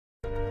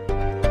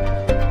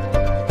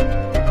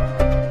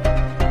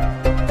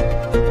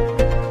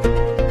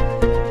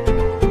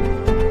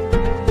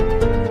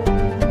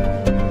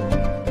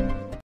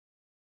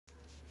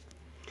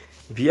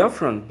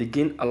Biafran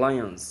begin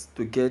alliance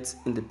to get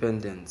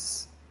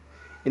independence.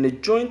 In a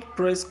joint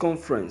press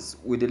conference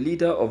with the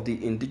leader of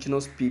the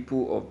indigenous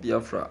people of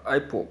Biafra,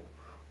 IPOB,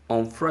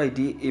 on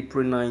Friday,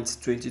 April 9,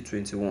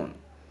 2021,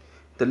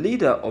 the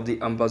leader of the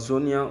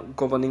Ambazonia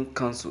Governing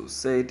Council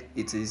said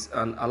it is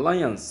an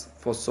alliance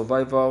for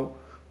survival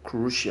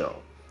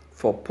crucial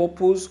for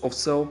purpose of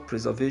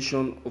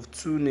self-preservation of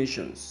two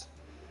nations.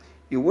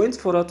 He went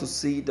further to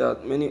say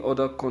that many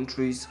other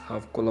countries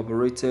have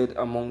collaborated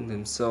among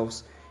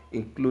themselves,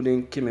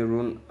 including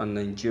Cameroon and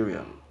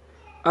Nigeria,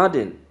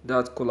 adding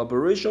that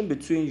collaboration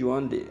between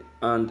Yaoundé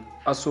and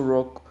Aso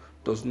Rock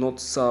does not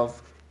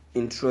serve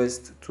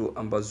interest to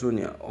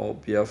Ambazonia or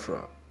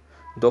Biafra.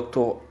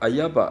 Dr.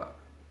 Ayaba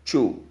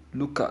Cho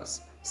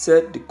Lucas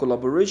said the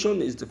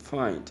collaboration is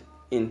defined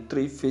in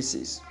three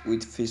phases,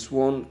 with phase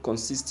 1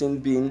 consisting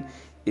being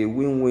a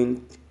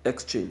win-win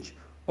exchange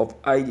of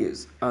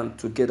ideas and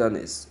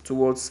togetherness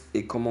towards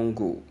a common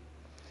goal.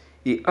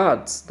 He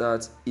adds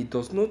that he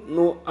does not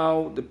know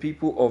how the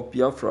people of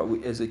Biafra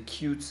will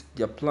execute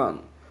their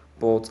plan,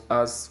 but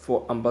as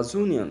for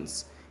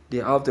Ambazonians, they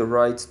have the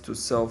right to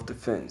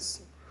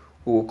self-defense.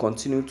 We will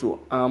continue to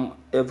arm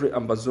every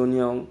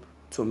Ambazonian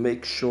to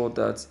make sure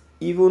that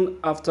even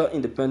after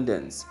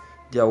independence,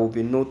 there will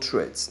be no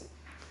threats.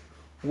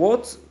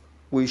 What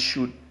we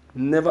should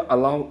never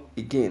allow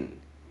again,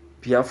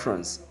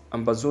 Biafrans,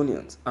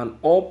 Ambazonians, and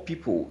all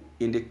people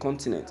in the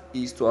continent,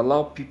 is to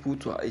allow people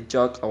to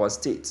hijack our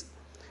state,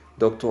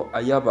 Dr.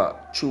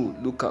 Ayaba Chu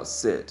Lucas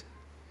said.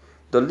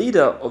 The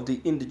leader of the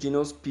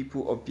indigenous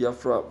people of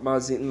Biafra,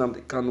 Mazi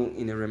Nnamdi Kanu,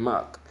 in a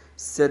remark,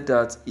 said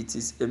that it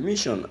is a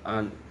mission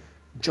and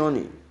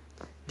journey.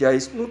 There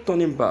is no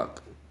turning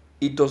back.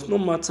 It does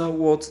not matter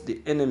what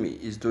the enemy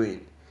is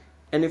doing.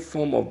 Any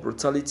form of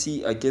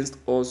brutality against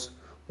us,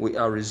 we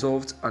are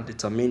resolved and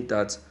determined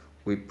that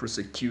we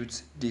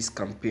prosecute this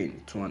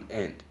campaign to an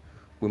end.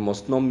 We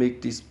must not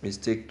make this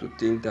mistake to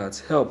think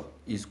that help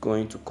is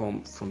going to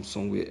come from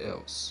somewhere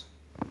else.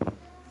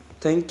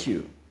 Thank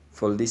you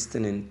for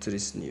listening to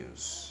this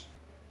news.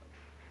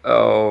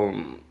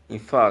 In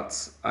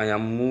fact, I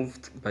am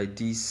moved by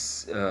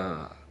these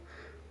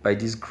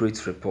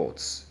great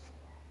reports.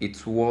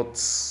 It's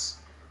worth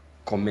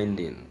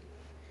commending.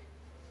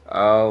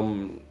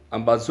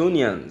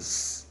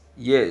 Ambazonians,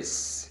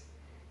 yes,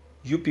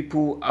 you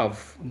people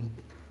have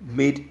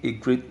made a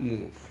great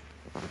move.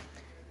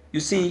 You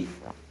see,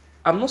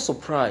 I'm not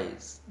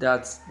surprised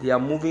that they are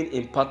moving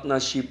in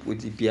partnership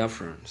with the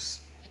Biafrans,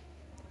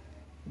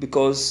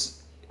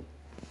 because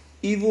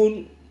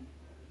even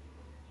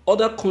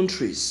other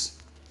countries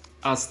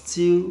are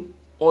still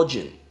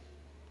urging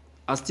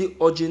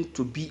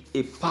to be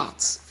a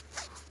part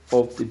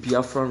of the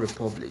Biafran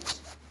Republic.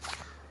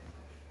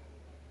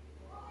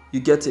 You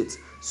get it?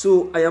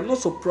 So I am not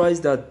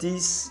surprised that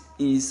this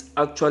is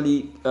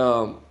actually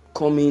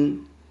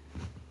coming,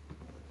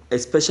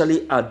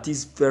 especially at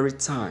this very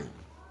time.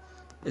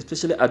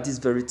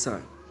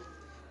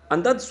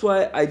 And that's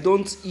why I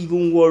don't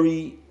even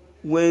worry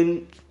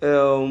when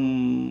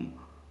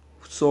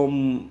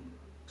some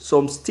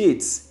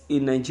states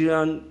in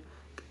Nigeria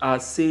are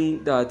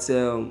saying that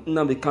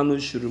Nnamdi Kanu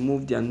should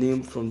remove their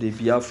name from the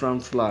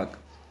Biafran flag.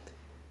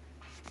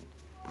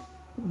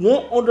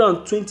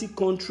 120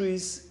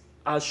 countries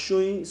are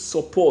showing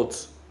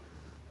support,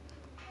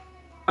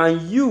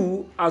 and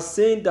you are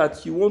saying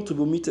that you want to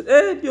be omitted.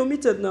 Be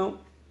omitted now.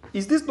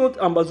 Is this not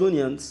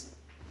Ambazonians?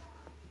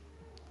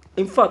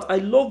 In fact, I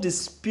love the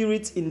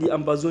spirit in the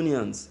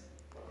Ambazonians.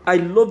 I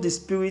love the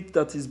spirit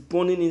that is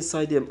burning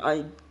inside them.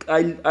 I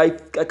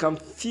can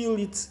feel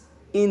it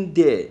in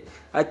there.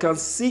 I can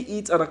see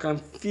it and I can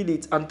feel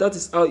it, and that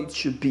is how it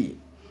should be.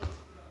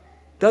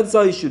 That's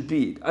how it should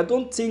be. I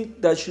don't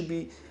think there should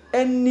be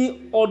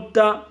any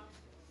other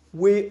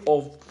way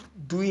of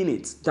doing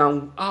it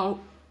than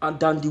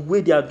the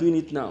way they are doing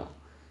it now.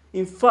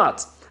 In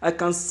fact, I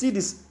can see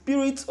the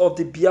spirit of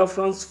the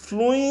Biafrans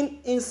flowing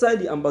inside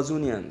the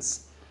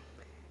Ambazonians.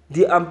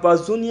 The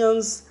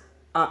Ambazonians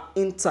are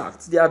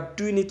intact. They are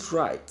doing it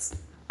right.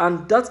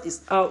 And that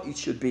is how it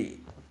should be.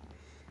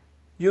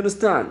 You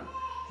understand?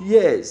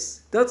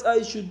 Yes, that's how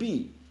it should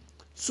be.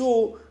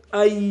 So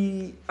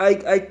I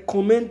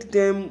commend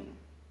them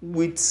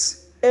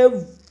with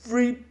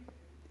every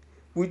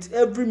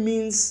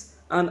means,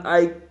 and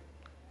I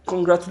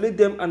congratulate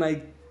them,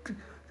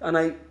 and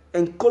I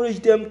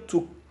encourage them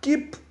to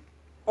keep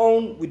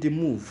on with the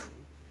move.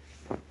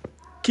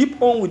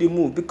 Keep on with the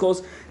move,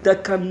 because there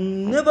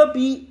can never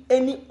be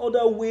any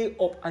other way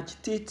of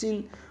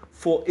agitating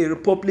for a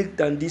republic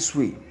than this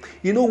way.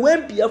 You know,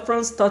 when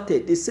Biafrans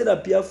started, they said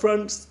that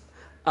Biafrans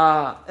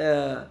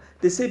are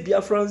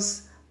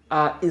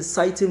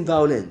inciting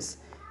violence.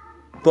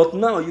 But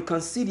now you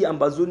can see the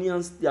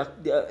Ambazonians,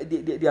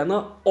 they are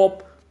now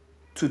up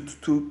to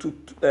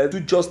do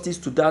justice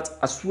to that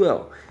as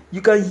well.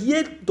 You can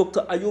hear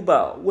Dr.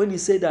 Ayuba when he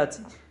said that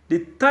the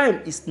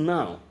time is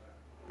now.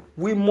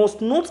 We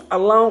must not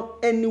allow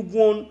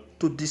anyone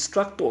to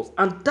distract us.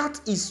 And that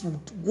is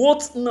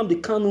what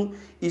Nnamdi Kanu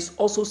is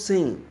also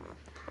saying.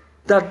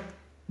 That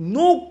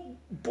no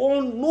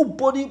born,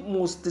 nobody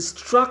must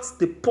distract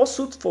the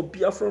pursuit for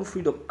Biafran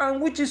freedom,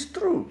 and which is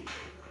true.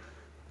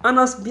 And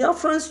as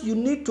Biafrans, you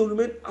need to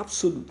remain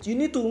absolute. You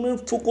need to remain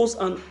focused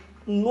and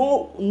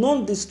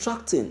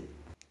non-distracting.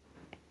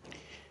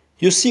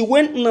 You see,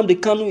 when Nnamdi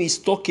Kanu is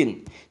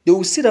talking, they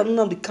will see that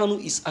Nnamdi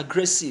Kanu is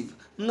aggressive.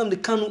 Nnamdi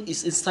Kanu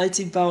is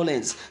inciting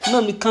violence.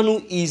 Nnamdi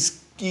Kanu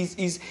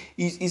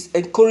is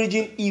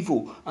encouraging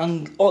evil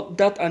and all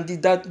that and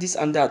this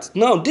and that.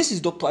 Now, this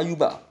is Dr.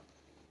 Ayuba.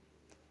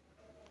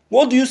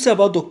 What do you say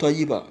about Dr.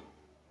 Ayuba?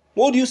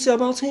 What do you say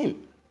about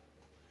him?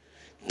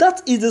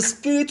 That is the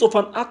spirit of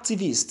an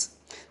activist.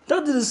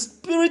 That is the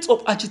spirit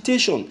of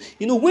agitation.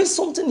 You know, when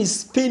something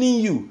is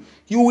paining you,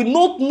 you will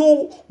not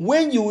know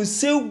when you will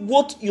say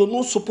what you're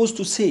not supposed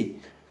to say.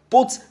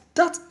 But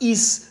that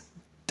is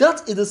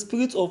the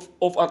spirit of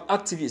an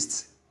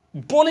activist.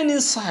 Burning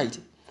inside.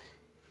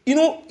 You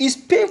know, it's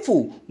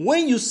painful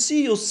when you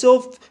see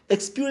yourself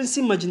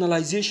experiencing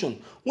marginalization,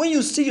 when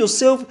you see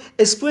yourself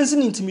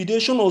experiencing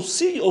intimidation or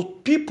see your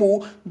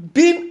people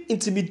being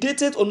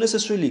intimidated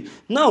unnecessarily.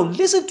 Now,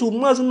 listen to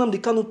Mazi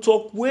Nnamdi Kanu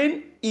talk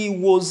when he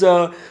was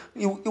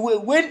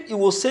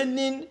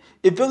sending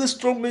a very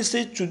strong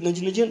message to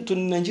the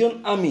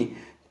Nigerian army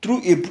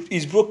through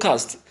his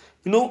broadcast.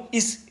 You know,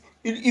 if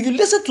you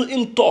listen to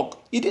him talk,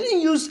 he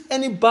didn't use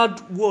any bad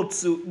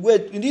words. He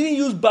didn't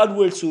use bad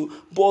words.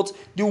 But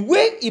the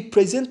way he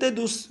presented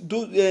his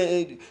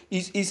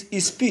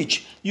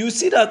speech, you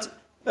see that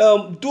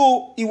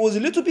though he was a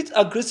little bit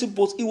aggressive,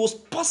 but he was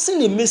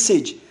passing a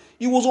message.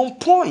 He was on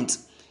point.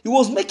 He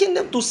was making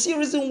them to see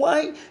reason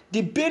why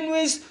the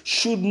Benues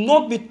should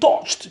not be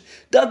touched.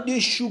 That they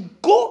should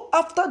go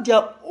after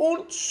their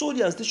own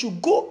soldiers. They should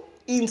go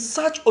in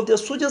search of their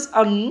soldiers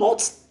and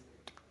not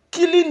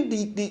killing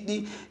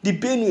the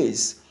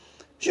Benues.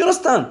 You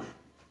understand?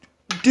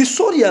 The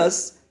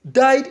soldiers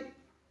died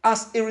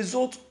as a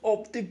result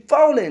of the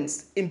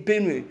violence in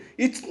Benue.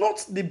 It's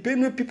not the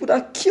Benue people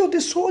that killed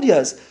the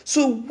soldiers.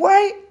 So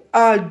why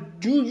are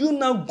you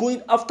now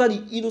going after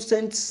the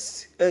innocent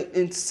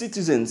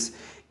citizens?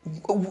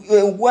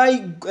 Why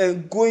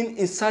going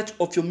in search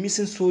of your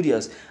missing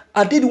soldiers?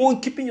 Are they the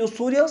one keeping your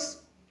soldiers?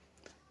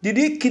 Did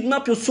they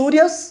kidnap your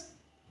soldiers?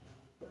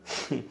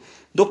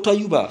 Dr.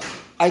 Ayuba,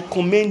 I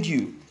commend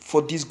you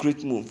for this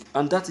great move,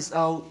 and that is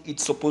how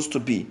it's supposed to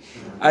be.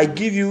 I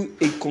give you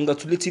a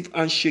congratulative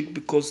handshake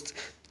because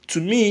to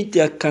me,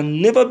 there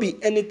can never be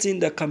anything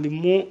that can be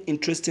more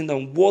interesting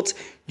than what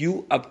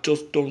you have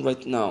just done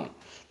right now.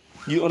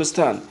 You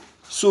understand?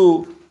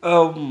 So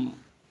Dr.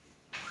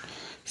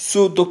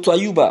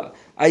 Ayuba,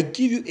 I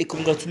give you a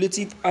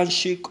congratulative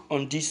handshake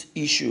on this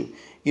issue.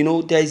 You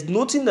know, there is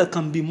nothing that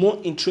can be more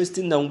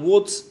interesting than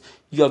what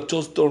you have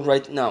just done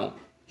right now.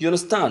 You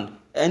understand?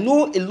 I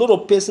know a lot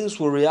of persons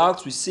will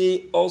react, will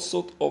say all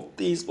sorts of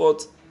things,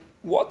 but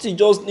what you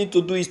just need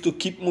to do is to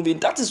keep moving.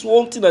 That is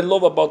one thing I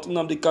love about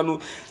Nnamdi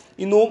Kanu.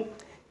 You know,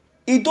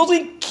 he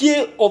doesn't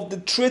care of the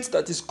threat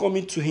that is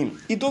coming to him.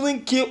 He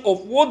doesn't care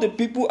of what the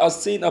people are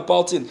saying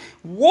about him.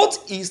 What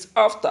he's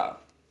after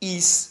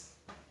is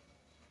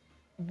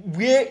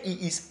where he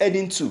is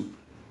heading to.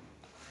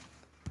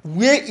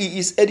 Where he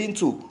is heading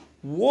to.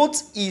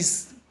 What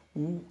is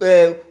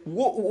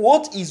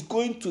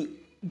going to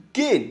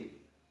gain?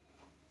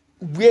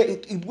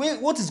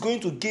 What is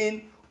going to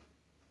gain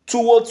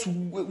towards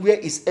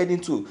where he's heading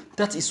to?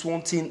 That is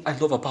one thing I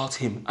love about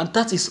him, and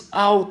that is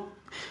how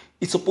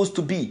it's supposed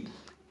to be.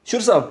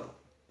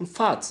 In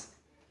fact,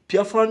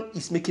 Biafran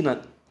is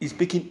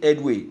making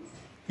headway.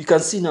 You can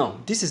see now.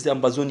 This is the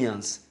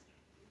Ambazonians.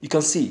 You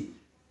can see.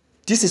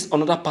 This is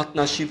another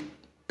partnership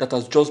that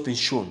has just been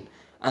shown,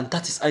 and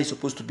that is how it's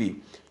supposed to be.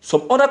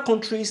 Some other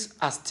countries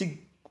are still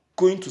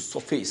going to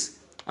surface.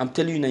 I'm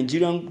telling you,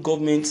 Nigerian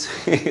government,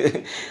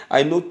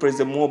 I know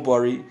President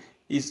Buhari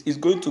is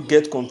going to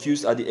get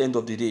confused at the end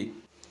of the day.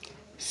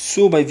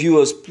 So my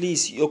viewers,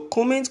 please, your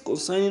comments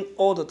concerning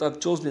all that I've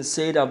just been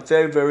said are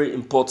very, very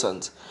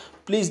important.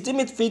 Please deem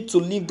it fit to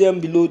leave them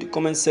below the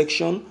comment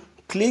section.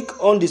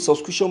 Click on the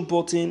subscription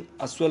button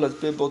as well as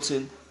bell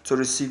button to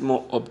receive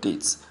more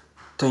updates.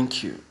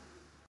 Thank you.